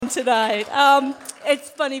tonight. It's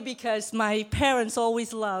funny because my parents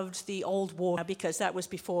always loved the old war because that was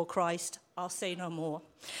before Christ. I'll say no more.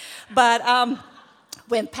 But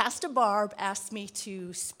when Pastor Barb asked me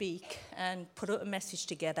to speak and put a message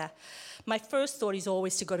together, my first thought is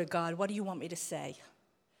always to go to God. What do you want me to say?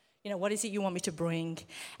 You know, what is it you want me to bring?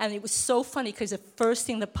 And it was so funny because the first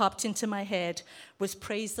thing that popped into my head was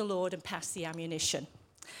praise the Lord and pass the ammunition.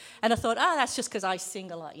 And I thought, that's just because I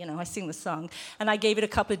sing a lot, you know, I sing the song. And I gave it a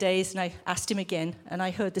couple of days, and I asked him again, and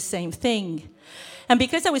I heard the same thing. And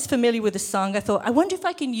because I was familiar with the song, I thought, I wonder if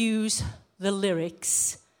I can use the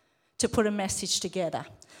lyrics to put a message together.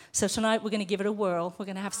 So tonight we're going to give it a whirl. We're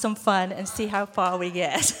going to have some fun and see how far we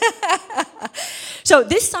get. So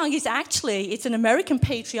this song is it's an American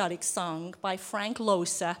patriotic song by Frank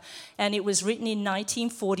Loesser, and it was written in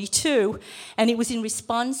 1942, and it was in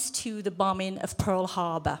response to the bombing of Pearl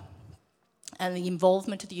Harbor and the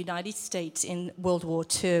involvement of the United States in World War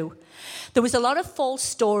II. There was a lot of false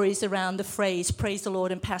stories around the phrase, praise the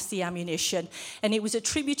Lord and pass the ammunition, and it was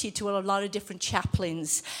attributed to a lot of different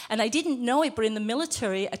chaplains. And I didn't know it, but in the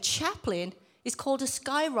military, a chaplain is called a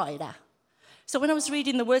skyrider. So when I was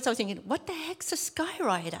reading the words, I was thinking, what the heck's a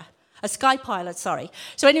skyrider? A sky pilot, sorry.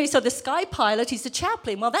 So anyway, so the sky pilot is the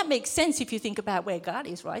chaplain. Well, that makes sense if you think about where God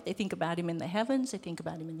is, right? They think about him in the heavens. They think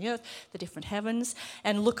about him in the earth, the different heavens,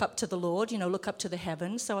 and look up to the Lord, look up to the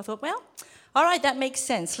heavens. So I thought, well, all right, that makes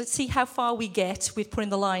sense. Let's see how far we get with putting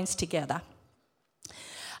the lines together.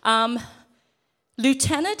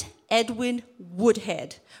 Lieutenant Edwin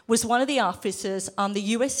Woodhead was one of the officers on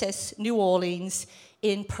the USS New Orleans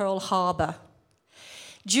in Pearl Harbor.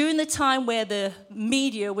 During the time where the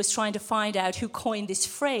media was trying to find out who coined this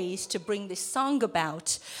phrase to bring this song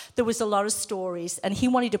about, there was a lot of stories, and he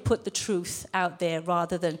wanted to put the truth out there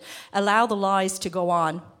rather than allow the lies to go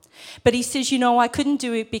on. But he says, I couldn't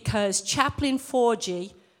do it because Chaplain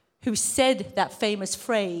Forgy, who said that famous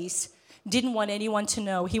phrase, didn't want anyone to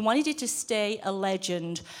know. He wanted it to stay a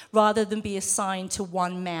legend rather than be assigned to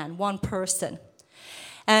one man, one person.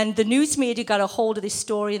 And the news media got a hold of this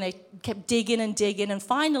story, and they kept digging, and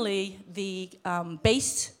finally the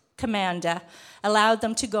base commander allowed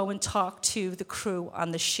them to go and talk to the crew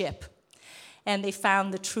on the ship. And they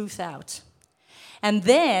found the truth out. And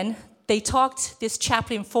then they talked this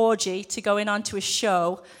Chaplain Forgy to going on to a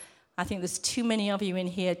show. I think there's too many of you in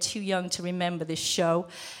here too young to remember this show.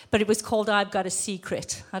 But it was called I've Got a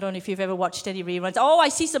Secret. I don't know if you've ever watched any reruns. Oh, I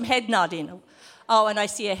see some head nodding. Oh, and I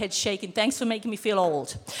see a head shaking. Thanks for making me feel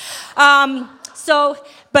old.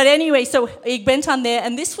 But anyway, so he went on there,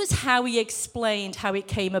 and this was how he explained how it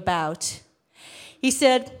came about. He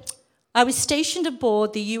said, I was stationed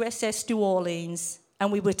aboard the USS New Orleans,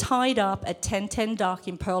 and we were tied up at 10:10 dock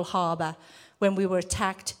in Pearl Harbor when we were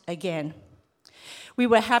attacked again. We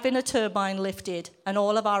were having a turbine lifted, and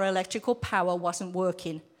all of our electrical power wasn't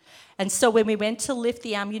working. And so when we went to lift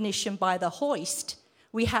the ammunition by the hoist,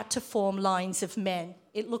 we had to form lines of men.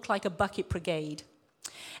 It looked like a bucket brigade.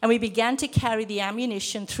 And we began to carry the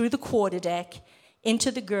ammunition through the quarterdeck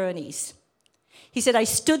into the gurneys. He said, I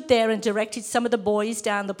stood there and directed some of the boys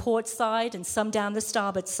down the port side and some down the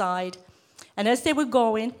starboard side. And as they were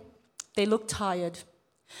going, they looked tired.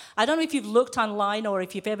 I don't know if you've looked online or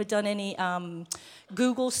if you've ever done any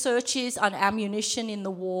Google searches on ammunition in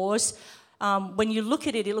the wars. When you look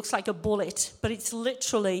at it, it looks like a bullet, but it's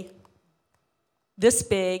literally this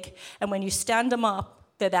big, and when you stand them up,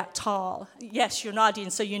 they're that tall. Yes, you're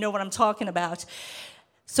nodding, so you know what I'm talking about.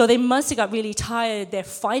 So they must have got really tired. They're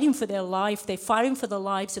fighting for their life. They're fighting for the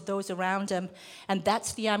lives of those around them, and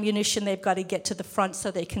that's the ammunition they've got to get to the front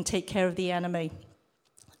so they can take care of the enemy.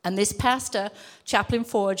 And this pastor, Chaplain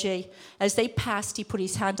Forgy, as they passed, he put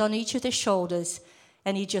his hand on each of their shoulders,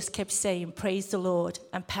 and he just kept saying, praise the Lord,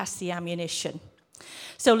 and pass the ammunition.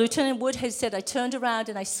 So Lieutenant Woodhead said, I turned around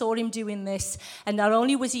and I saw him doing this, and not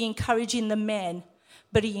only was he encouraging the men,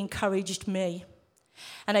 but he encouraged me.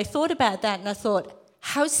 And I thought about that, and I thought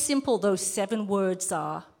how simple those 7 words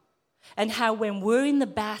are, and how when we're in the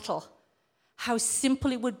battle, how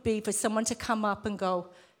simple it would be for someone to come up and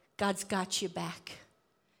go, God's got your back.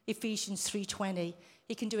 Ephesians 3:20.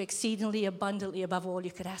 He can do exceedingly abundantly above all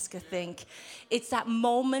you could ask or think. It's that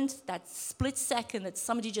moment, that split second that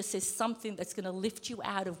somebody just says something that's going to lift you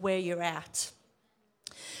out of where you're at.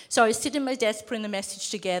 So I was sitting at my desk putting the message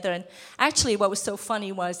together, and actually what was so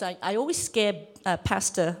funny was I always scare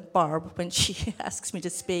Pastor Barb when she asks me to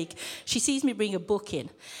speak. She sees me bring a book in,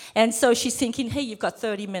 and so she's thinking, hey, you've got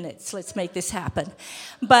 30 minutes, let's make this happen.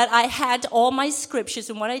 But I had all my scriptures,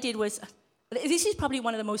 and what I did was This is probably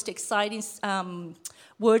one of the most exciting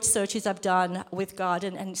word searches I've done with God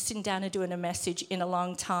and sitting down and doing a message in a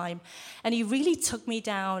long time. And he really took me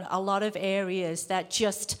down a lot of areas that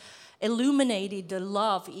just illuminated the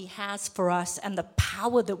love he has for us and the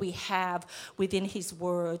power that we have within his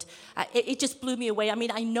word. It just blew me away. I mean,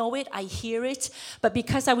 I know it, I hear it, but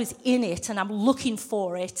because I was in it and I'm looking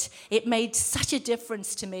for it, it made such a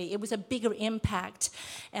difference to me. It was a bigger impact.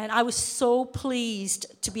 And I was so pleased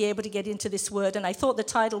to be able to get into this word. And I thought the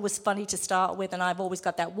title was funny to start with, and I've always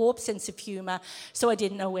got that warped sense of humor, so I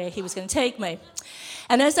didn't know where he was going to take me.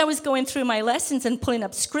 And as I was going through my lessons and pulling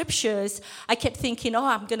up scriptures, I kept thinking,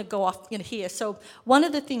 I'm going to go off here. So one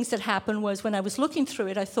of the things that happened was when I was looking through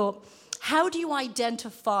it, I thought, how do you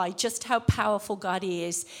identify just how powerful God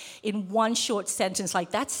is in one short sentence?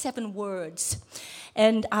 Like, that's 7 words.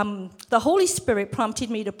 And the Holy Spirit prompted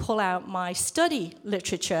me to pull out my study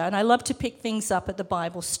literature. And I love to pick things up at the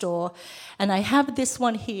Bible store. And I have this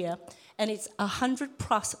one here. And it's 100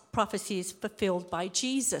 prophecies fulfilled by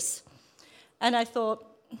Jesus. And I thought,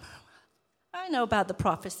 I know about the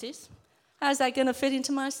prophecies. How's that going to fit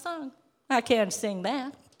into my song? I can't sing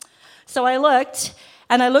that. So I looked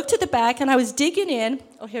at the back, and I was digging in.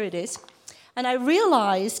 Oh, here it is. And I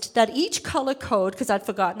realized that each color code, because I'd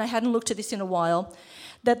forgotten, I hadn't looked at this in a while,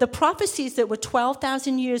 that the prophecies that were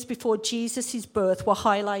 12,000 years before Jesus' birth were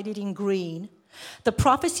highlighted in green. The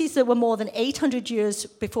prophecies that were more than 800 years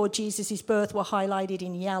before Jesus' birth were highlighted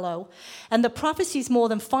in yellow. And the prophecies more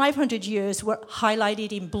than 500 years were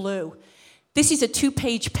highlighted in blue. This is a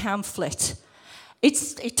 2-page pamphlet.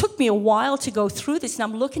 It took me a while to go through this, and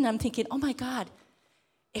I'm looking and I'm thinking, oh my God,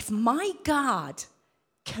 if my God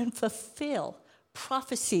can fulfill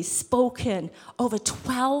prophecies spoken over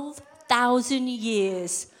 12,000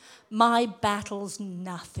 years, my battle's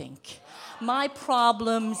nothing. My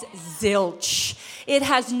problem's zilch. It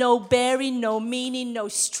has no bearing, no meaning, no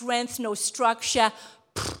strength, no structure,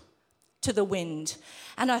 to the wind.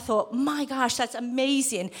 And I thought, my gosh, that's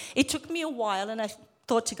amazing. It took me a while, and I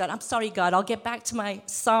thought to God, I'm sorry, God, I'll get back to my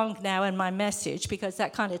song now and my message, because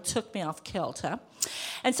that kind of took me off kilter.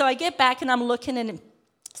 And so I get back, and I'm looking, and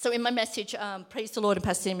so in my message, praise the Lord and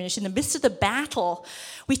Pastor Ammunition, in the midst of the battle,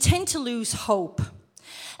 we tend to lose hope.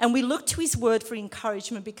 And we look to his word for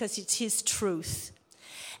encouragement because it's his truth.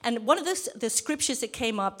 And one of the scriptures that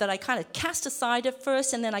came up that I kind of cast aside at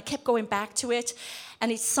first, and then I kept going back to it,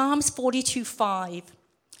 and it's Psalms 42:5.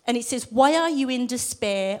 And it says, why are you in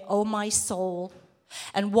despair, O my soul?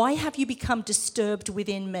 And why have you become disturbed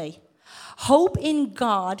within me? Hope in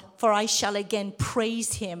God, for I shall again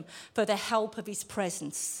praise him for the help of his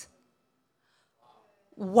presence.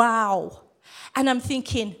 Wow. And I'm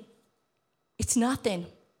thinking, it's nothing.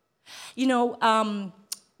 You know,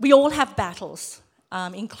 we all have battles,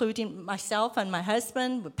 including myself and my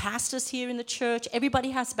husband. We're pastors here in the church. Everybody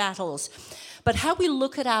has battles. But how we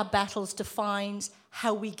look at our battles defines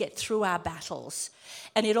how we get through our battles.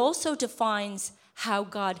 And it also defines how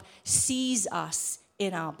God sees us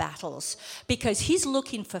in our battles. Because he's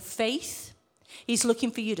looking for faith. He's looking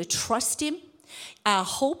for you to trust him. Our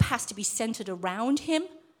hope has to be centered around him.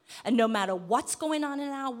 And no matter what's going on in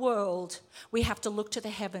our world, we have to look to the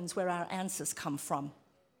heavens where our answers come from.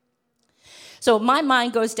 So my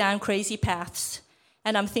mind goes down crazy paths.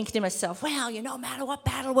 And I'm thinking to myself, well, no matter what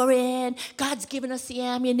battle we're in, God's given us the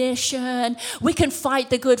ammunition. We can fight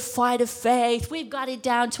the good fight of faith. We've got it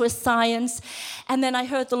down to a science. And then I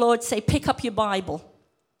heard the Lord say, pick up your Bible.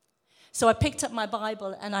 So I picked up my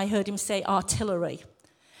Bible, and I heard him say artillery.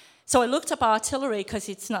 So I looked up artillery because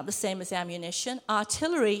it's not the same as ammunition.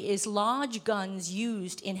 Artillery is large guns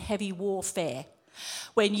used in heavy warfare.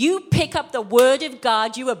 When you pick up the word of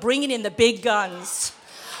God, you are bringing in the big guns.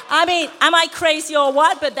 I mean, am I crazy or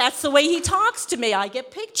what? But that's the way he talks to me. I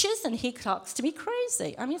get pictures, and he talks to me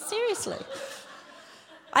crazy. I mean, seriously.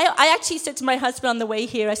 I actually said to my husband on the way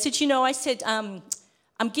here, I said,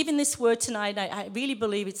 I'm giving this word tonight. I really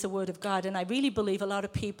believe it's the word of God, and I really believe a lot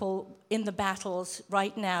of people in the battles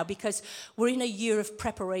right now, because we're in a year of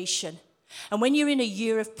preparation. And when you're in a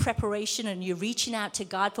year of preparation and you're reaching out to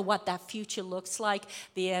God for what that future looks like,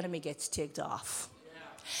 the enemy gets ticked off.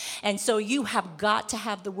 And so you have got to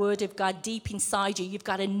have the word of God deep inside you. You've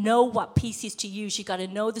got to know what pieces to use. You've got to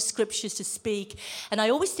know the scriptures to speak. And I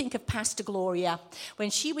always think of Pastor Gloria.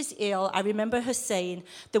 When she was ill, I remember her saying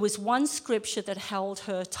there was one scripture that held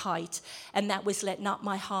her tight, and that was, let not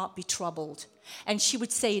my heart be troubled. And she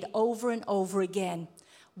would say it over and over again.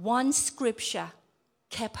 One scripture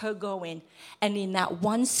kept her going. And in that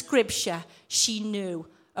one scripture, she knew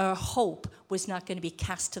her hope was not going to be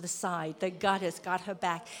cast to the side, that God has got her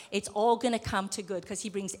back. It's all going to come to good, because he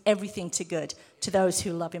brings everything to good to those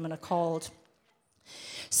who love him and are called.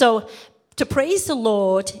 So to praise the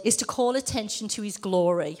Lord is to call attention to his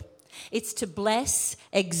glory. It's to bless,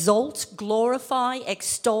 exalt, glorify,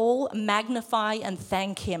 extol, magnify, and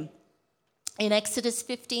thank him. In Exodus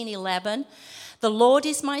 15:11, the Lord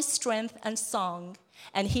is my strength and song,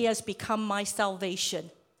 and he has become my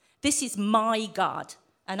salvation. This is my God,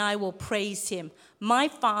 and I will praise him, my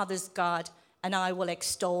Father's God, and I will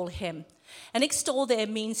extol him. And extol there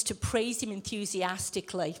means to praise him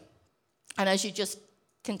enthusiastically. And as you just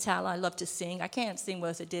can tell, I love to sing. I can't sing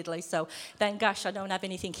worth a diddly, so thank gosh I don't have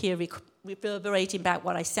anything here reverberating back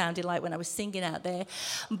what I sounded like when I was singing out there.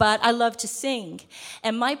 But I love to sing.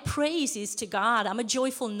 And my praise is to God. I'm a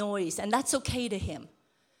joyful noise, and that's okay to him.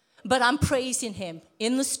 But I'm praising him.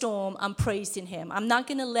 In the storm, I'm praising him. I'm not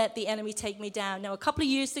going to let the enemy take me down. Now, a couple of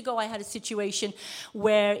years ago, I had a situation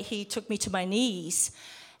where he took me to my knees.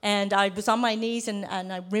 And I was on my knees, and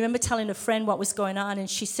I remember telling a friend what was going on, and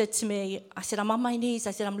she said to me, I said, I'm on my knees.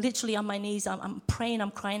 I said, I'm literally on my knees. I'm praying, I'm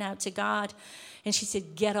crying out to God. And she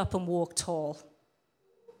said, get up and walk tall.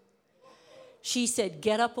 She said,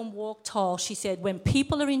 get up and walk tall. She said, when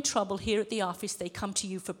people are in trouble here at the office, they come to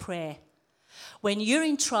you for prayer. When you're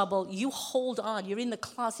in trouble, you hold on. You're in the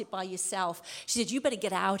closet by yourself. She said, you better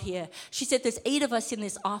get out here. She said, there's 8 of us in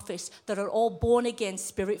this office that are all born again,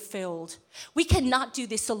 spirit-filled. We cannot do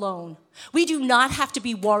this alone. We do not have to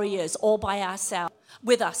be warriors all by ourselves.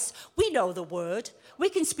 With us, we know the word. We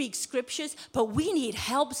can speak scriptures, but we need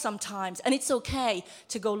help sometimes. And it's okay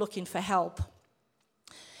to go looking for help.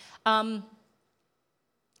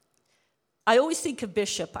 I always think of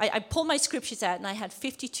Bishop. I pulled my scriptures out, and I had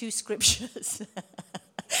 52 scriptures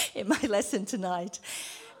in my lesson tonight.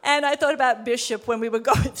 And I thought about Bishop when we were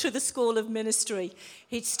going through the school of ministry.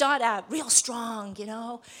 He'd start out real strong, you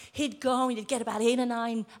know. He'd go and he'd get about 8 or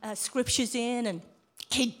 9 scriptures in, and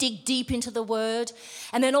he'd dig deep into the word.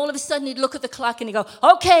 And then all of a sudden he'd look at the clock and he'd go,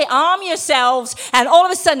 okay, arm yourselves. And all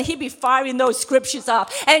of a sudden he'd be firing those scriptures up.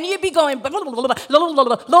 And you'd be going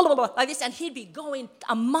like this. And he'd be going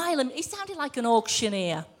a mile. And he sounded like an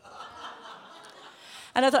auctioneer.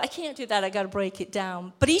 And I thought, I can't do that. I got to break it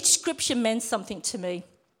down. But each scripture meant something to me.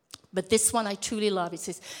 But this one I truly love. It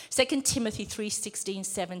says, 2 Timothy 3:16,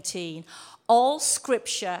 17. All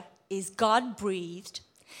scripture is God-breathed,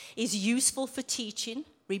 is useful for teaching,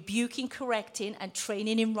 rebuking, correcting, and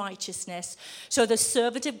training in righteousness, so the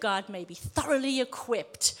servant of God may be thoroughly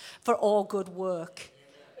equipped for all good work.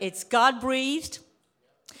 It's God-breathed,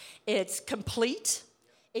 it's complete,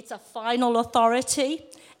 it's a final authority,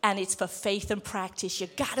 and it's for faith and practice. You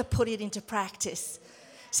got to put it into practice.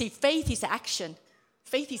 See, faith is action.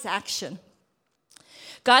 Faith is action.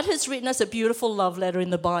 God has written us a beautiful love letter in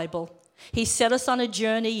the Bible. He's set us on a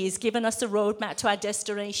journey. He's given us a roadmap to our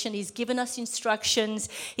destination. He's given us instructions.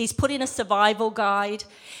 He's put in a survival guide.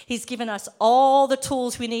 He's given us all the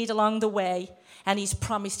tools we need along the way. And he's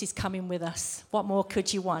promised he's coming with us. What more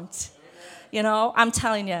could you want? You know, I'm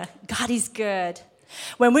telling you, God is good.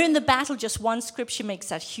 When we're in the battle, just one scripture makes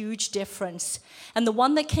that huge difference. And the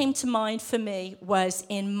one that came to mind for me was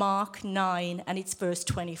in Mark 9, and it's verse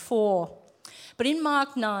 24. But in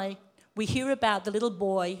Mark 9, we hear about the little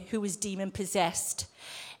boy who was demon-possessed.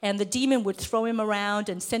 And the demon would throw him around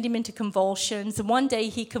and send him into convulsions. And one day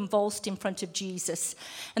he convulsed in front of Jesus.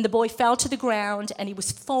 And the boy fell to the ground, and he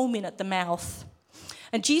was foaming at the mouth.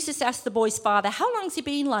 And Jesus asked the boy's father, how long has he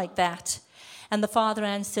been like that? And the father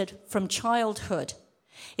answered, from childhood.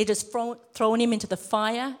 It has thrown him into the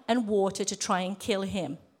fire and water to try and kill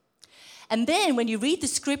him. And then when you read the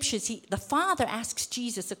scriptures, the father asks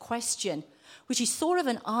Jesus a question, which is sort of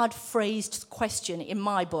an odd phrased question in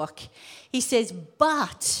my book. He says,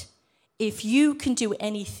 but if you can do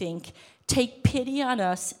anything, take pity on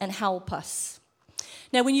us and help us.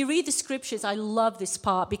 Now, when you read the scriptures, I love this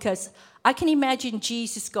part because I can imagine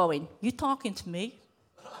Jesus going, you talking to me?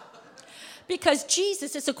 Because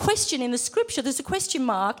Jesus, there's a question in the scripture, there's a question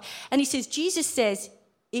mark, and he says, Jesus says,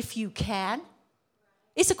 if you can.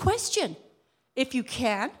 It's a question, if you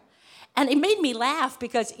can. And it made me laugh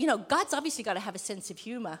because, you know, God's obviously got to have a sense of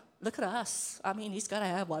humor. Look at us. I mean, he's got to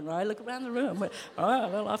have one, right? Look around the room. Oh, a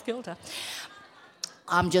little off kilter.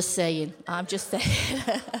 I'm just saying.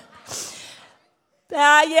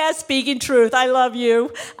 Yeah, speaking truth. I love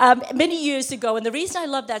you. Many years ago, and the reason I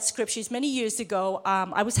love that scripture is many years ago,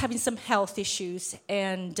 I was having some health issues,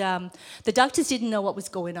 and the doctors didn't know what was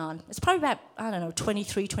going on. It's probably about,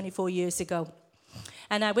 23, 24 years ago.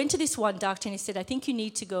 And I went to this one doctor, and he said, I think you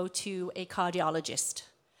need to go to a cardiologist.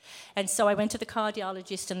 And so I went to the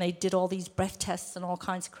cardiologist, and they did all these breath tests and all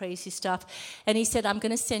kinds of crazy stuff. And he said, I'm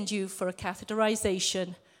going to send you for a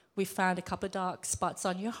catheterization we found a couple of dark spots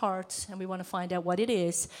on your heart, and we want to find out what it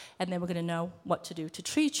is, and then we're going to know what to do to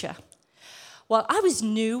treat you. Well, I was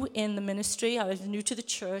new in the ministry. I was new to the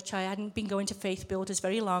church. I hadn't been going to Faith Builders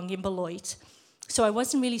very long in Beloit. So I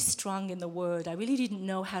wasn't really strong in the word. I really didn't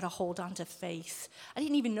know how to hold on to faith. I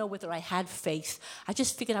didn't even know whether I had faith. I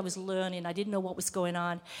just figured I was learning. I didn't know what was going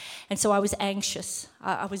on. And so I was anxious.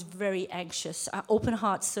 I was very anxious. Open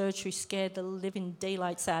heart surgery scared the living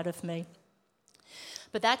daylights out of me.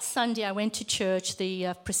 But that Sunday I went to church.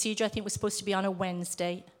 The procedure I think was supposed to be on a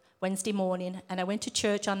Wednesday morning. And I went to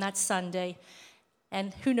church on that Sunday.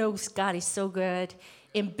 And who knows, God is so good.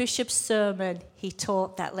 In Bishop's sermon, he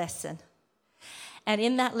taught that lesson. And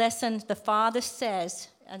in that lesson, the Father says,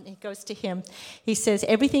 and it goes to him, he says,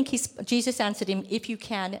 Jesus answered him, if you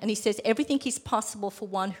can, and he says, everything is possible for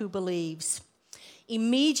one who believes.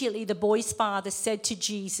 Immediately, the boy's father said to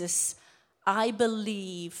Jesus, I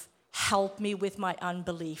believe, help me with my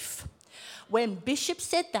unbelief. When Bishop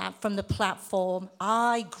said that from the platform,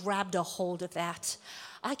 I grabbed a hold of that.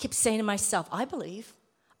 I kept saying to myself, I believe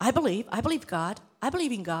God. I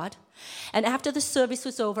believe in God. And after the service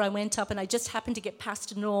was over, I went up and I just happened to get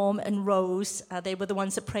Pastor Norm and Rose. They were the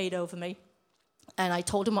ones that prayed over me. And I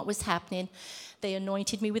told them what was happening. They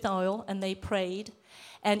anointed me with oil and they prayed.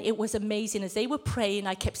 And it was amazing. As they were praying,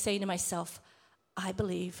 I kept saying to myself, I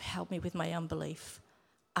believe, help me with my unbelief.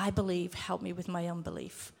 I believe, help me with my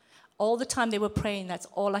unbelief. All the time they were praying, that's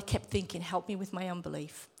all I kept thinking, help me with my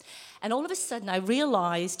unbelief. And all of a sudden I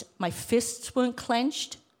realized my fists weren't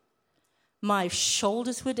clenched. My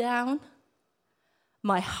shoulders were down.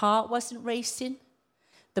 My heart wasn't racing.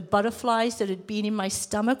 The butterflies that had been in my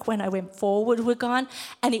stomach when I went forward were gone.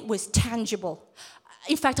 And it was tangible.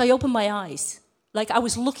 In fact, I opened my eyes. Like I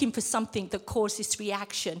was looking for something that caused this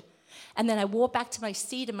reaction. And then I walked back to my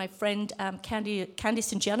seat, and my friend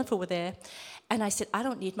Candice and Jennifer were there. And I said, I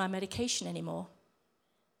don't need my medication anymore.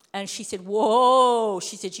 And she said, whoa.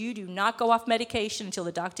 She said, you do not go off medication until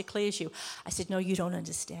the doctor clears you. I said, no, you don't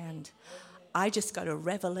understand. I just got a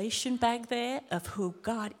revelation back there of who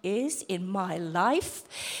God is in my life.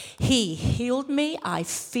 He healed me. I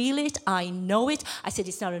feel it. I know it. I said,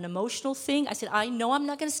 it's not an emotional thing. I said, I know I'm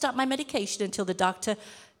not going to stop my medication until the doctor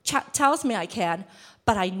tells me I can.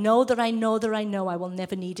 But I know that I know that I know I will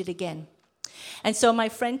never need it again. And so my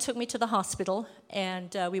friend took me to the hospital,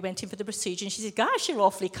 and we went in for the procedure. And she said, gosh, you're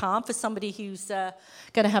awfully calm for somebody who's going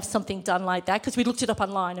to have something done like that, because we looked it up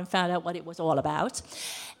online and found out what it was all about.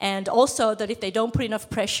 And also that if they don't put enough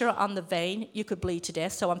pressure on the vein, you could bleed to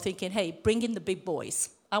death. So I'm thinking, hey, bring in the big boys.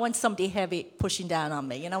 I want somebody heavy pushing down on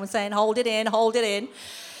me. You know what I'm saying? Hold it in, hold it in.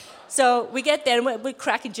 So we get there, and we're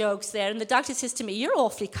cracking jokes there. And the doctor says to me, you're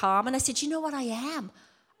awfully calm. And I said, you know what I am?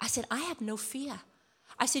 I said, I have no fear.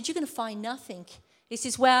 I said, you're going to find nothing. He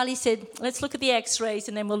says, well, he said, let's look at the x-rays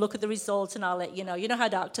and then we'll look at the results and I'll let you know. You know how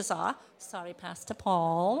doctors are. Sorry, Pastor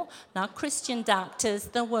Paul. Not Christian doctors,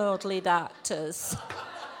 the worldly doctors.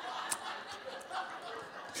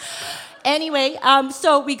 Anyway,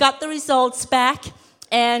 so we got the results back.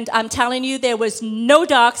 And I'm telling you, there was no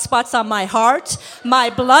dark spots on my heart.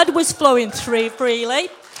 My blood was flowing freely.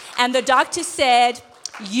 And the doctor said,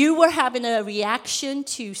 you were having a reaction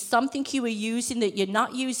to something you were using that you're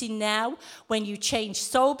not using now. When you change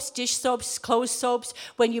soaps, dish soaps, clothes soaps,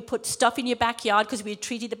 when you put stuff in your backyard, because we had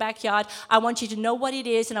treated the backyard, I want you to know what it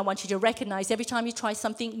is, and I want you to recognize every time you try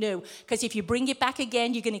something new. Because if you bring it back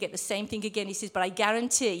again, you're going to get the same thing again. He says, but I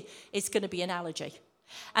guarantee it's going to be an allergy.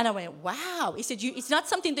 And I went, wow. He said, it's not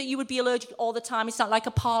something that you would be allergic all the time. It's not like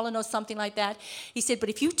a pollen or something like that. He said, but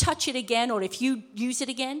if you touch it again or if you use it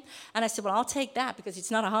again. And I said, well, I'll take that because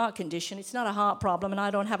it's not a heart condition. It's not a heart problem, and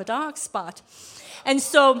I don't have a dark spot. And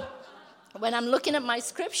so when I'm looking at my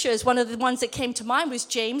scriptures, one of the ones that came to mind was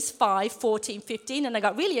James 5:14-15. And I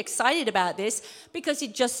got really excited about this because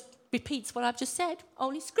it just repeats what I've just said,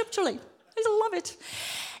 only scripturally. I love it.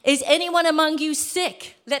 Is anyone among you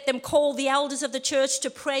sick? Let them call the elders of the church to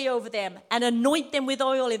pray over them and anoint them with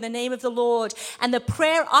oil in the name of the Lord. And the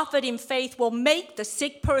prayer offered in faith will make the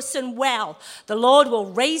sick person well. The Lord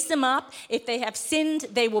will raise them up. If they have sinned,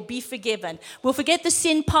 they will be forgiven. We'll forget the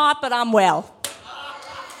sin part, but I'm well.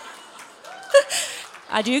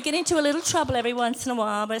 I do get into a little trouble every once in a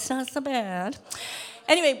while, but it's not so bad.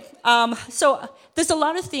 Anyway, so there's a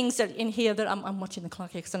lot of things that in here that I'm watching the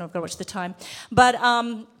clock here because I know I've got to watch the time. But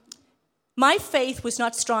my faith was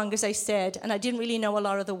not strong, as I said, and I didn't really know a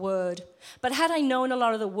lot of the word. But had I known a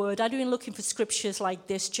lot of the word, I'd been looking for scriptures like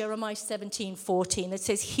this, Jeremiah 17:14, that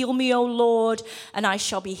says, heal me, O Lord, and I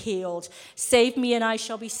shall be healed. Save me, and I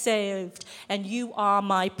shall be saved, and you are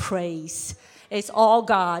my praise. It's all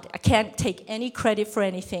God. I can't take any credit for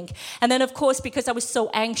anything. And then, of course, because I was so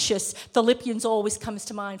anxious, Philippians always comes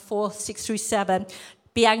to mind, 4:6-7.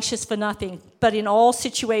 Be anxious for nothing, but in all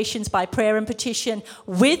situations by prayer and petition,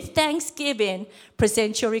 with thanksgiving,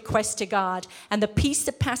 present your requests to God. And the peace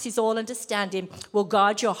that passes all understanding will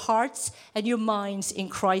guard your hearts and your minds in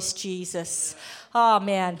Christ Jesus. Oh,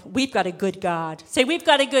 man, we've got a good God. Say, we've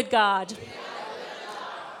got a good God.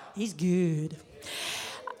 He's good.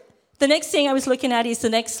 The next thing I was looking at is the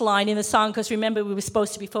next line in the song, because remember, we were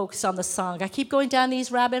supposed to be focused on the song. I keep going down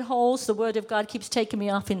these rabbit holes. The Word of God keeps taking me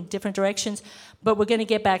off in different directions, but we're going to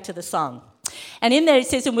get back to the song. And in there it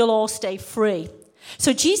says, and we'll all stay free.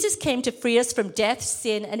 So Jesus came to free us from death,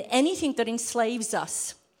 sin, and anything that enslaves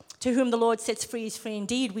us. To whom the Lord sets free is free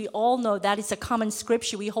indeed. We all know that. It's a common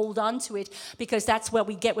scripture. We hold on to it because that's what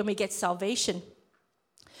we get when we get salvation.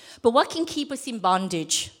 But what can keep us in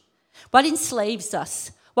bondage? What enslaves us?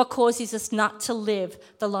 What causes us not to live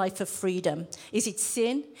the life of freedom? Is it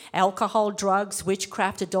sin, alcohol, drugs,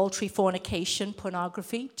 witchcraft, adultery, fornication,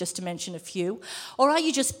 pornography, just to mention a few? Or are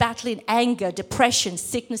you just battling anger, depression,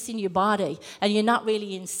 sickness in your body, and you're not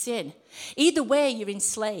really in sin? Either way, you're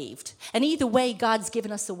enslaved. And either way, God's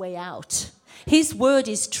given us a way out. His word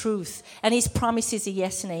is truth, and his promises are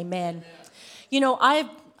yes and amen. You know,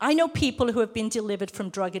 I know people who have been delivered from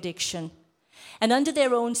drug addiction. And under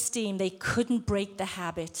their own steam, they couldn't break the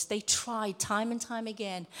habits. They tried time and time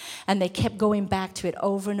again, and they kept going back to it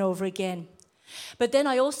over and over again. But then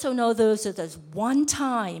I also know those that there's one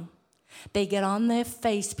time they get on their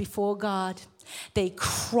face before God. They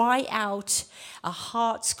cry out, a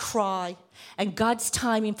heart's cry, and God's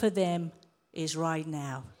timing for them is right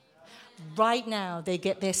now. Right now, they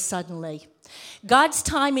get there suddenly. God's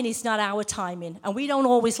timing is not our timing, and we don't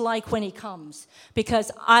always like when he comes,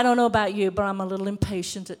 because I don't know about you, but I'm a little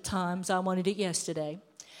impatient at times. I wanted it yesterday.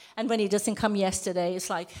 And when he doesn't come yesterday, it's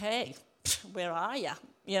like, hey, where are you?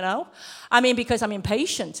 You know? I mean, because I'm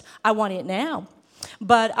impatient. I want it now.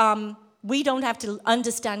 But we don't have to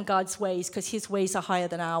understand God's ways, because his ways are higher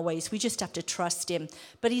than our ways. We just have to trust him.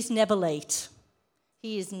 But he's never late.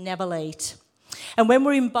 He is never late. And when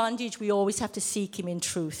we're in bondage, we always have to seek him in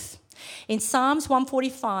truth. In Psalms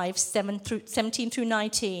 145, 17 through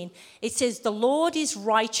 19, it says, the Lord is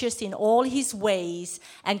righteous in all his ways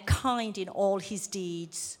and kind in all his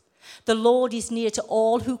deeds. The Lord is near to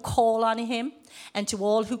all who call on him and to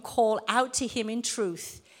all who call out to him in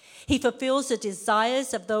truth. He fulfills the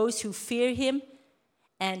desires of those who fear him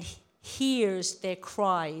and hears their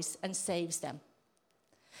cries and saves them.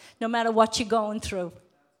 No matter what you're going through,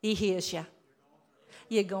 he hears you.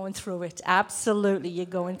 You're going through it. Absolutely, you're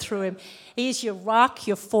going through him. He is your rock,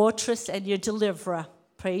 your fortress, and your deliverer.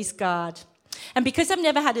 Praise God. And because I've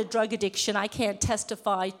never had a drug addiction, I can't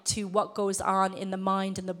testify to what goes on in the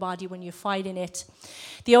mind and the body when you're fighting it.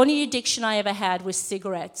 The only addiction I ever had was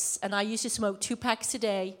cigarettes. And I used to smoke 2 packs a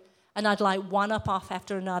day, and I'd light one up off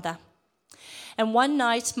after another. And one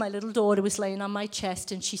night, my little daughter was laying on my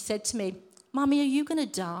chest, and she said to me, Mommy, are you going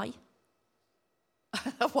to die?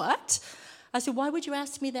 What? I said, why would you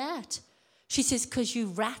ask me that? She says, because you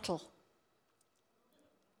rattle.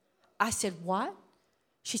 I said, what?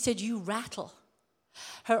 She said, you rattle.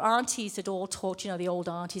 Her aunties had all talked, you know, the old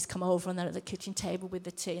aunties come over and they're at the kitchen table with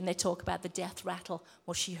the tea and they talk about the death rattle.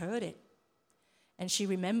 Well, she heard it and she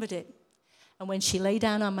remembered it. And when she lay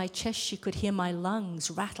down on my chest, she could hear my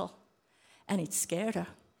lungs rattle and it scared her.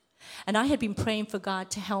 And I had been praying for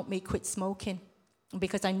God to help me quit smoking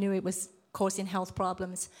because I knew it was causing health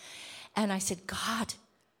problems. And I said, God,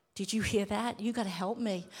 did you hear that? You got to help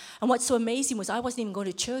me. And what's so amazing was I wasn't even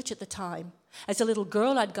going to church at the time. As a little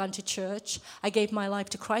girl, I'd gone to church. I gave my life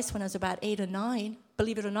to Christ when I was about 8 or 9,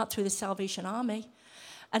 believe it or not, through the Salvation Army.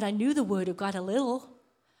 And I knew the Word of God a little,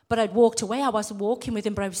 but I'd walked away. I wasn't walking with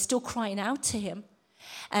him, but I was still crying out to him.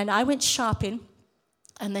 And I went shopping,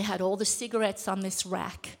 and they had all the cigarettes on this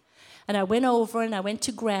rack. And I went over and I went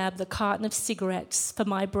to grab the carton of cigarettes for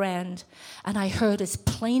my brand. And I heard as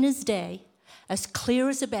plain as day, as clear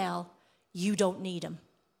as a bell, you don't need them.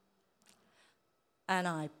 And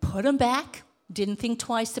I put them back, didn't think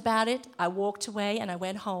twice about it. I walked away and I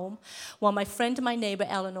went home. While my friend and my neighbor,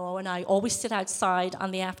 Eleanor, and I always sit outside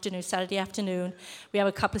on the afternoon, Saturday afternoon. We have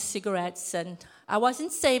a couple of cigarettes. And I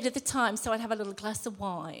wasn't saved at the time, so I'd have a little glass of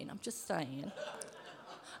wine. I'm just saying.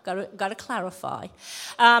 Got to clarify.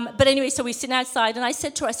 But anyway, so we're sitting outside, and I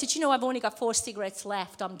said to her, I said, you know, I've only got 4 cigarettes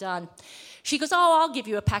left. I'm done. She goes, oh, I'll give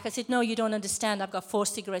you a pack. I said, no, you don't understand. I've got 4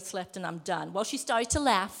 cigarettes left, and I'm done. Well, she started to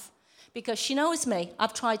laugh because she knows me.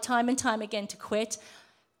 I've tried time and time again to quit,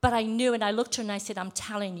 but I knew, and I looked at her, and I said, I'm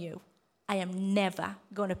telling you, I am never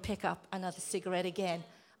going to pick up another cigarette again.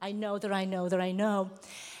 I know that I know that I know.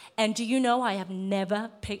 And do you know I have never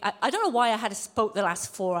picked... I don't know why I had to spoke the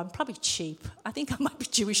last 4. I'm probably cheap. I think I might be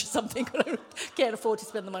Jewish or something. I can't afford to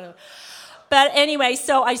spend the money. But anyway,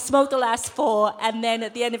 so I smoked the last 4, and then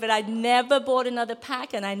at the end of it, I never bought another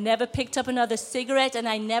pack, and I never picked up another cigarette, and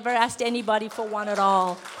I never asked anybody for one at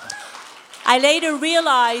all. I later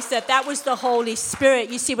realized that that was the Holy Spirit.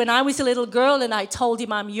 You see, when I was a little girl and I told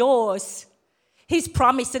him I'm yours, his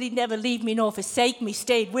promise that he'd never leave me nor forsake me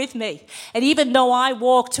stayed with me. And even though I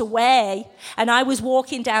walked away and I was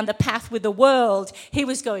walking down the path with the world, he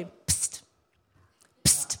was going, psst,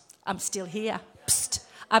 psst, I'm still here. Psst,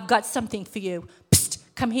 I've got something for you. Psst,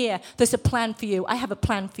 come here. There's a plan for you. I have a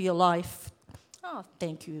plan for your life. Oh,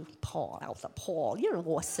 thank you, Paul. Elder Paul, you're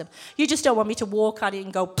awesome. You just don't want me to walk on it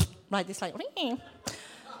and go like this, like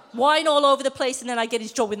wine all over the place, and then I get in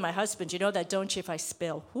trouble with my husband. You know that, don't you? If I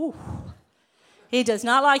spill, whew. He does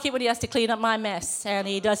not like it when he has to clean up my mess, and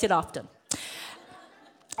he does it often.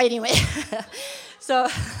 Anyway, so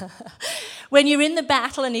when you're in the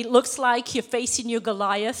battle and it looks like you're facing your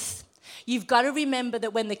Goliath, you've got to remember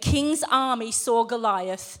that when the king's army saw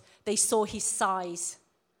Goliath, they saw his size.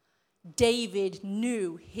 David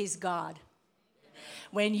knew his God.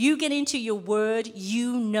 When you get into your word,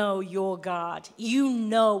 you know your God. You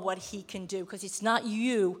know what he can do, because it's not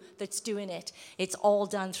you that's doing it. It's all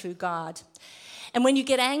done through God. And when you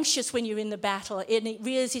get anxious when you're in the battle, and it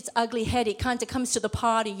rears its ugly head, it kind of comes to the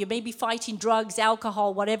party. You may be fighting drugs,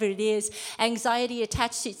 alcohol, whatever it is. Anxiety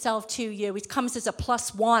attaches itself to you. It comes as a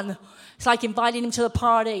 +1. It's like inviting him to the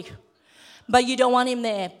party. But you don't want him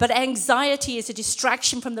there. But anxiety is a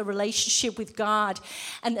distraction from the relationship with God.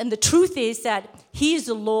 And the truth is that he is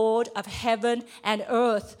the Lord of heaven and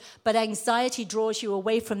earth. But anxiety draws you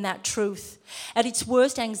away from that truth. At its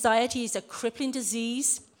worst, anxiety is a crippling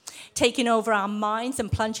disease, taking over our minds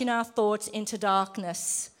and plunging our thoughts into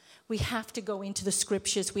darkness. We have to go into the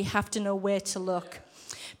scriptures. We have to know where to look.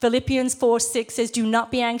 Philippians 4:6 says, do not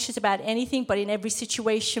be anxious about anything, but in every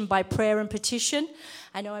situation by prayer and petition.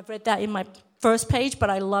 I know I've read that in my first page, but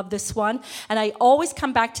I love this one. And I always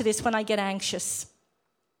come back to this when I get anxious.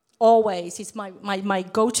 Always. It's my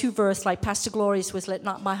go-to verse, like Pastor Gloria's was, let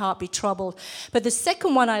not my heart be troubled. But the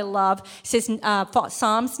second one I love says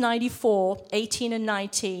Psalms 94:18 and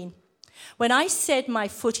 19. When I said my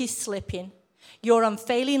foot is slipping, your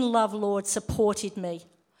unfailing love, Lord, supported me.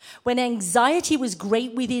 When anxiety was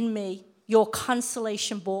great within me, your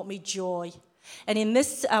consolation brought me joy. And in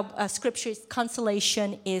this scripture,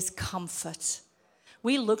 consolation is comfort.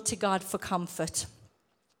 We look to God for comfort.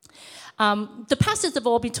 The pastors have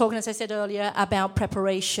all been talking, as I said earlier, about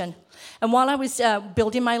preparation. And while I was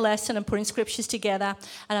building my lesson and putting scriptures together,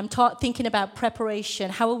 and I'm thinking about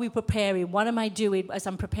preparation, how are we preparing? What am I doing as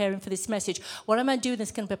I'm preparing for this message? What am I doing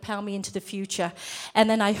that's going to propel me into the future? And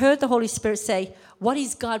then I heard the Holy Spirit say, what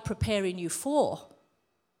is God preparing you for?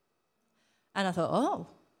 And I thought, oh,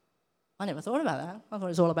 I never thought about that. I thought it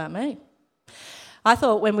was all about me. I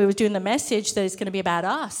thought when we were doing the message that it's going to be about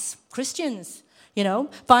us, Christians, you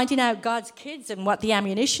know, finding out God's kids and what the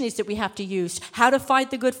ammunition is that we have to use, how to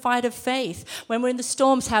fight the good fight of faith. When we're in the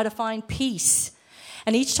storms, how to find peace.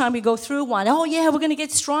 And each time we go through one, oh yeah, we're going to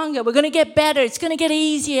get stronger. We're going to get better. It's going to get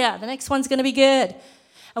easier. The next one's going to be good.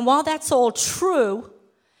 And while that's all true,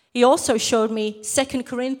 he also showed me 2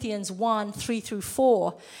 Corinthians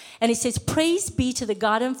 1:3-4. And it says, praise be to the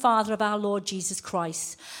God and Father of our Lord Jesus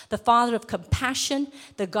Christ, the Father of compassion,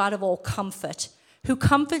 the God of all comfort, who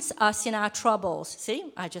comforts us in our troubles.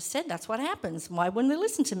 See, I just said that's what happens. Why wouldn't they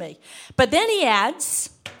listen to me? But then he adds,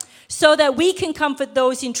 so that we can comfort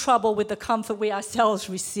those in trouble with the comfort we ourselves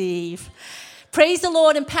receive. Praise the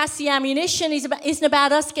Lord and pass the ammunition isn't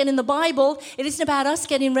about us getting the Bible. It isn't about us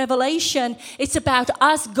getting revelation. It's about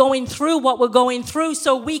us going through what we're going through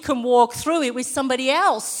so we can walk through it with somebody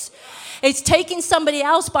else. It's taking somebody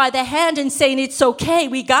else by the hand and saying, it's okay,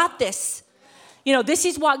 we got this. You know, this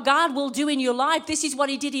is what God will do in your life. This is what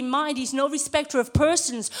he did in mine. He's no respecter of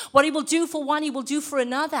persons. What he will do for one, he will do for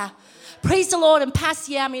another. Praise the Lord and pass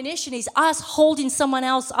the ammunition is us holding someone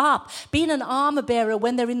else up, being an armor bearer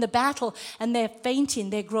when they're in the battle and they're fainting,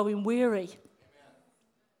 they're growing weary.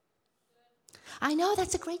 I know,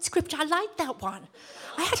 that's a great scripture. I like that one.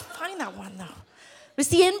 I had to find that one, though. It was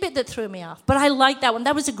the end bit that threw me off. But I like that one.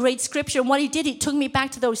 That was a great scripture. And what he did, it took me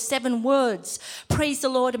back to those 7 words. Praise the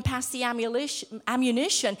Lord and pass the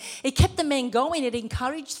ammunition. It kept the men going. It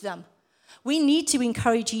encouraged them. We need to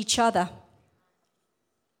encourage each other.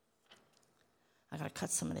 I got to cut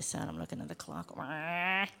some of this out. I'm looking at the clock.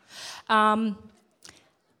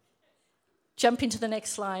 Jump into the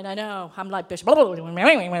next line. I know, I'm like Bishop. Praise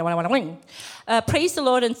the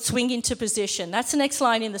Lord and swing into position. That's the next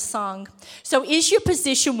line in the song. So is your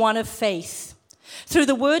position one of faith? Through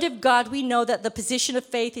the word of God, we know that the position of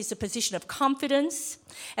faith is a position of confidence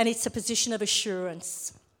and it's a position of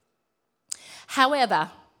assurance.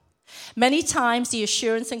 However, many times the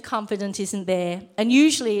assurance and confidence isn't there, and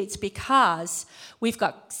usually it's because we've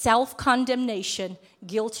got self-condemnation,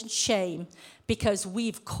 guilt and shame because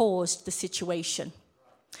we've caused the situation.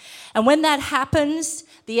 And when that happens,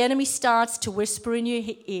 the enemy starts to whisper in your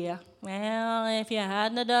ear, well, if you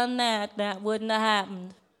hadn't have done that, that wouldn't have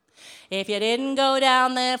happened. If you didn't go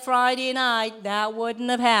down there Friday night, that wouldn't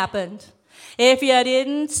have happened. If you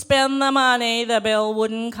didn't spend the money, the bill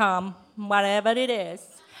wouldn't come, whatever it is.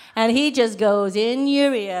 And he just goes in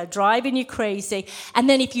your ear, driving you crazy. And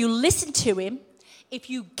then if you listen to him, if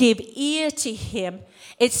you give ear to him,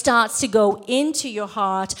 it starts to go into your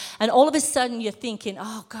heart. And all of a sudden you're thinking,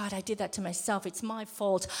 oh, God, I did that to myself. It's my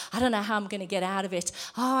fault. I don't know how I'm going to get out of it.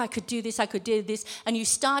 Oh, I could do this. I could do this. And you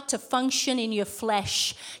start to function in your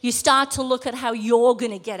flesh. You start to look at how you're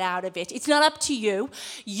going to get out of it. It's not up to you.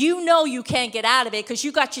 You know you can't get out of it because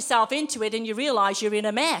you got yourself into it and you realize you're in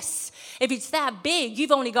a mess. If it's that big,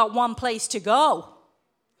 you've only got one place to go.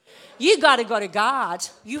 You got to go to God.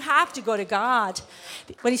 You have to go to God.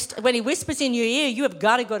 When he whispers in your ear, you have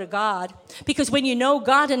got to go to God. Because when you know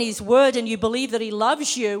God and his word and you believe that he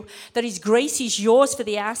loves you, that his grace is yours for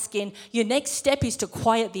the asking, your next step is to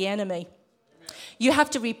quiet the enemy. You have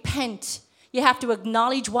to repent. You have to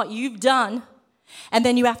acknowledge what you've done. And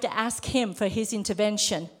then you have to ask him for his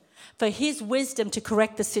intervention, for his wisdom to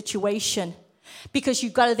correct the situation. Because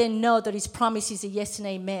you've got to then know that his promise is a yes and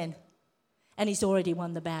amen. And he's already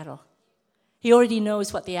won the battle. He already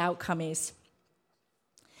knows what the outcome is.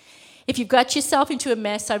 If you've got yourself into a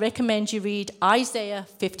mess, I recommend you read Isaiah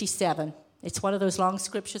 57. It's one of those long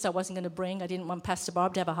scriptures I wasn't going to bring. I didn't want Pastor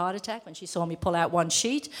Barb to have a heart attack when she saw me pull out one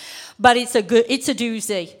sheet. But it's a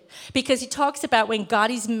doozy. Because it talks about when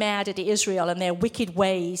God is mad at Israel and their wicked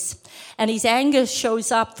ways. And his anger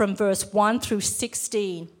shows up from verse 1 through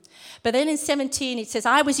 16. But then in 17 it says,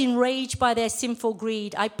 I was enraged by their sinful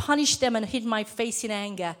greed. I punished them and hid my face in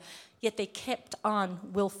anger. Yet they kept on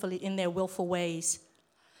willfully in their willful ways.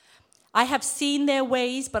 I have seen their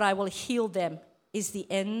ways, but I will heal them, is the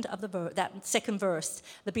end of that second verse,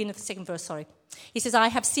 the beginning of the second verse, sorry. He says, I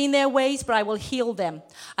have seen their ways, but I will heal them.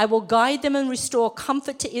 I will guide them and restore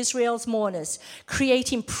comfort to Israel's mourners,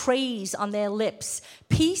 creating praise on their lips.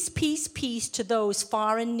 Peace, peace, peace to those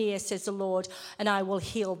far and near, says the Lord, and I will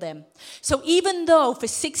heal them. So even though for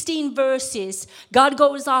 16 verses, God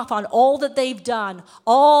goes off on all that they've done,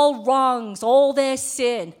 all wrongs, all their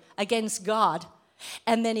sin against God,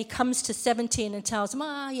 and then he comes to 17 and tells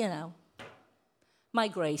them, my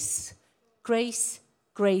grace, grace,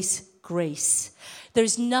 grace, grace.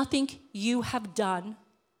 There's nothing you have done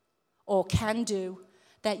or can do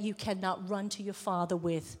that you cannot run to your Father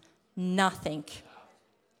with. Nothing.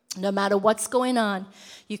 No matter what's going on,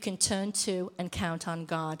 you can turn to and count on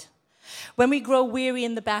God. When we grow weary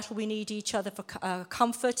in the battle, we need each other for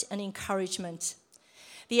comfort and encouragement.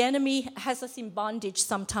 The enemy has us in bondage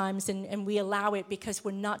sometimes, and we allow it because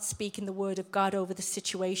we're not speaking the word of God over the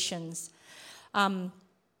situations.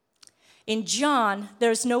 In John,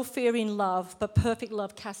 there's no fear in love, but perfect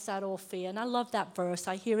love casts out all fear. And I love that verse.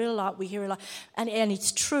 I hear it a lot. We hear it a lot. And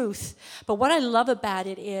it's truth. But what I love about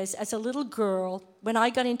it is, as a little girl, when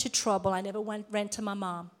I got into trouble, I never went to my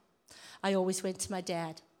mom. I always went to my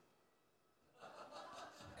dad.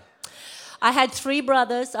 I had 3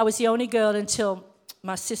 brothers. I was the only girl until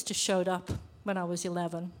my sister showed up when I was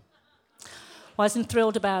 11. Wasn't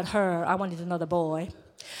thrilled about her. I wanted another boy.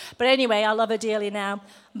 But anyway, I love her dearly now.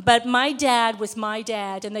 But my dad was my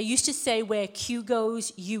dad, and they used to say, where Q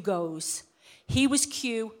goes, you goes. He was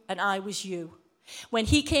Q, and I was you. When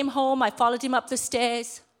he came home, I followed him up the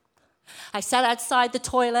stairs. I sat outside the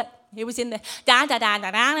toilet. He was in the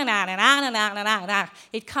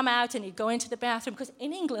He'd come out and he'd go into the bathroom, because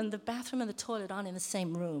in England, the bathroom and the toilet aren't in the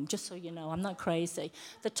same room, just so you know. I'm not crazy.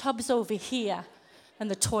 The tub's over here. And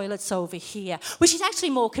the toilet's over here, which is actually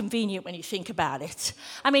more convenient when you think about it.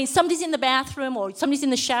 I mean, somebody's in the bathroom or somebody's in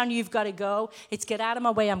the shower and you've got to go. It's get out of my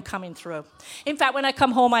way, I'm coming through. In fact, when I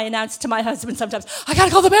come home, I announce to my husband sometimes, I got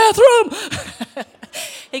to go to the bathroom.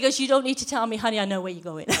 He goes, you don't need to tell me, honey, I know where you're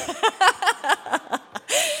going.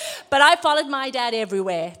 But I followed my dad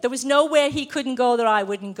everywhere. There was nowhere he couldn't go that I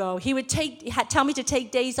wouldn't go. He would tell me to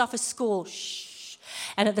take days off of school. Shh.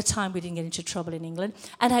 And at the time, we didn't get into trouble in England.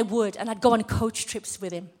 And I would. And I'd go on coach trips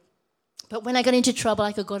with him. But when I got into trouble,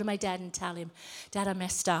 I could go to my dad and tell him, Dad, I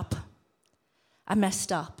messed up. I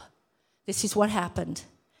messed up. This is what happened.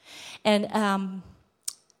 And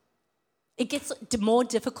it gets more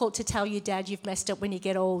difficult to tell your dad you've messed up when you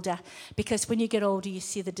get older, because when you get older, you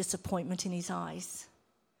see the disappointment in his eyes.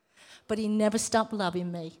 But he never stopped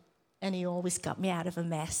loving me, and he always got me out of a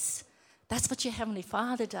mess. That's what your Heavenly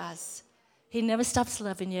Father does. He never stops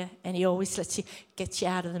loving you, and he always lets you get you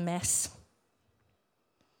out of the mess.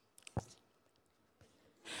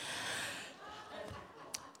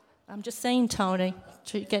 I'm just saying, Tony,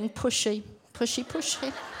 you're getting pushy.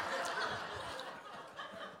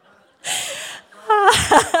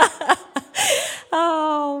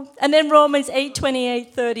 Oh, and then Romans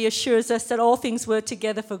 8:28-30 assures us that all things work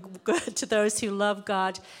together for good to those who love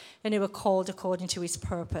God and who are called according to his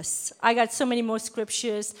purpose. I got so many more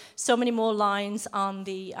scriptures, so many more lines on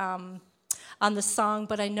the song,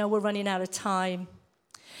 but I know we're running out of time.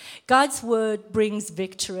 God's word brings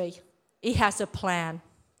victory. He has a plan.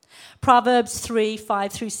 Proverbs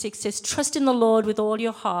 3:5-6 says, trust in the Lord with all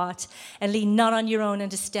your heart and lean not on your own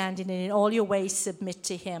understanding, and in all your ways submit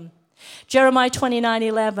to him. Jeremiah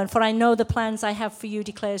 29:11, for I know the plans I have for you,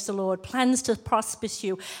 declares the Lord, plans to prosper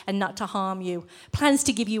you and not to harm you, plans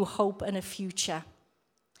to give you hope and a future.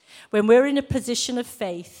 When we're in a position of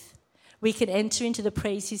faith, we can enter into the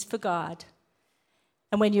praises for God.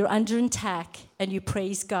 And when you're under attack and you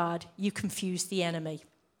praise God, you confuse the enemy.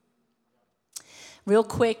 Real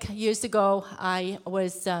quick, years ago, I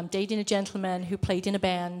was dating a gentleman who played in a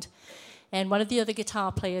band, and one of the other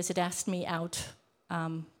guitar players had asked me out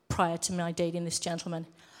prior to my dating this gentleman.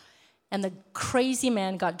 And the crazy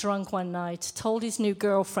man got drunk one night, told his new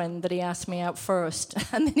girlfriend that he asked me out first,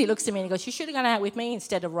 and then he looks at me and he goes, you should have gone out with me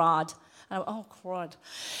instead of Rod. And I went, oh, crud.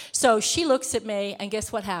 So she looks at me, and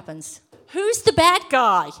guess what happens? Who's the bad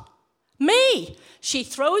guy? Me. She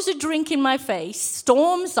throws a drink in my face,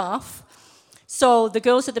 storms off. So the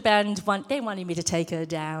girls at the band, they wanted me to take her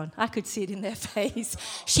down. I could see it in their face.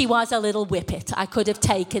 She was a little whippet. I could have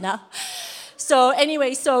taken her. So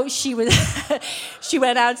anyway, she went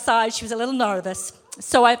outside. She was a little nervous.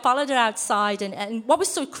 So I followed her outside. And what was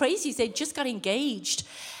so crazy is they just got engaged.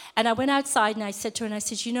 And I went outside and I said to her,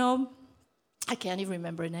 I can't even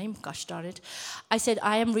remember her name. Gosh darn it. I said,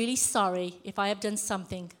 I am really sorry if I have done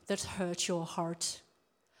something that hurt your heart.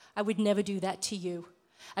 I would never do that to you.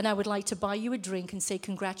 And I would like to buy you a drink and say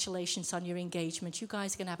congratulations on your engagement. You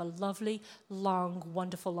guys are going to have a lovely, long,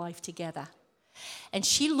 wonderful life together. And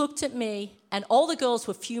she looked at me, and all the girls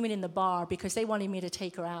were fuming in the bar because they wanted me to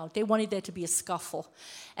take her out. They wanted there to be a scuffle.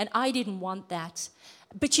 And I didn't want that.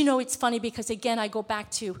 But it's funny because, again, I go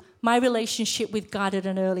back to my relationship with God at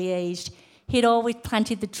an early age. He'd always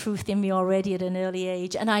planted the truth in me already at an early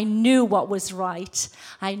age, and I knew what was right.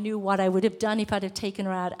 I knew what I would have done if I'd have taken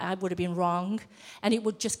her out. I would have been wrong, and it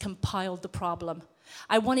would just compile the problem.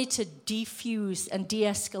 I wanted to defuse and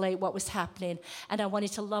de-escalate what was happening, and I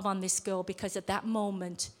wanted to love on this girl because at that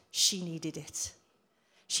moment, she needed it.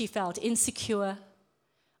 She felt insecure,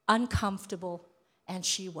 uncomfortable, and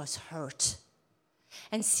she was hurt.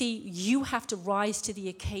 And see, you have to rise to the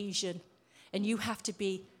occasion, and you have to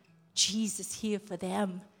be Jesus here for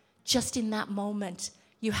them. Just in that moment,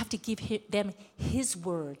 you have to give them his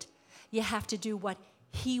word. You have to do what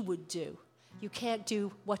he would do. You can't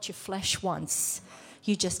do what your flesh wants.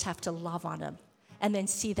 You just have to love on him and then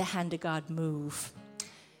see the hand of God move.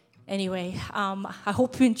 Anyway, I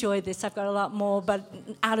hope you enjoyed this. I've got a lot more, but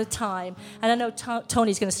out of time. And I know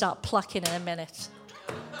Tony's going to start plucking in a minute.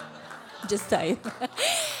 Just saying.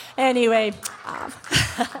 Anyway,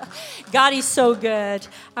 God is so good.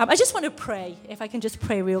 I just want to pray, if I can just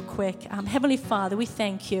pray real quick. Heavenly Father, we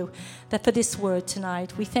thank you that for this word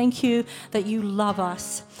tonight. We thank you that you love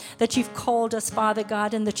us, that you've called us, Father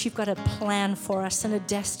God, and that you've got a plan for us and a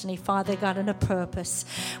destiny, Father God, and a purpose.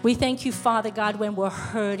 We thank you, Father God, when we're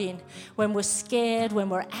hurting, when we're scared, when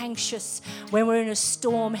we're anxious, when we're in a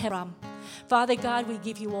storm. Father God, we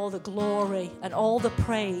give you all the glory and all the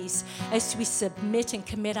praise as we submit and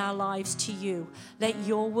commit our lives to you. Let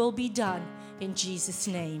your will be done in Jesus'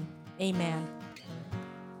 name. Amen.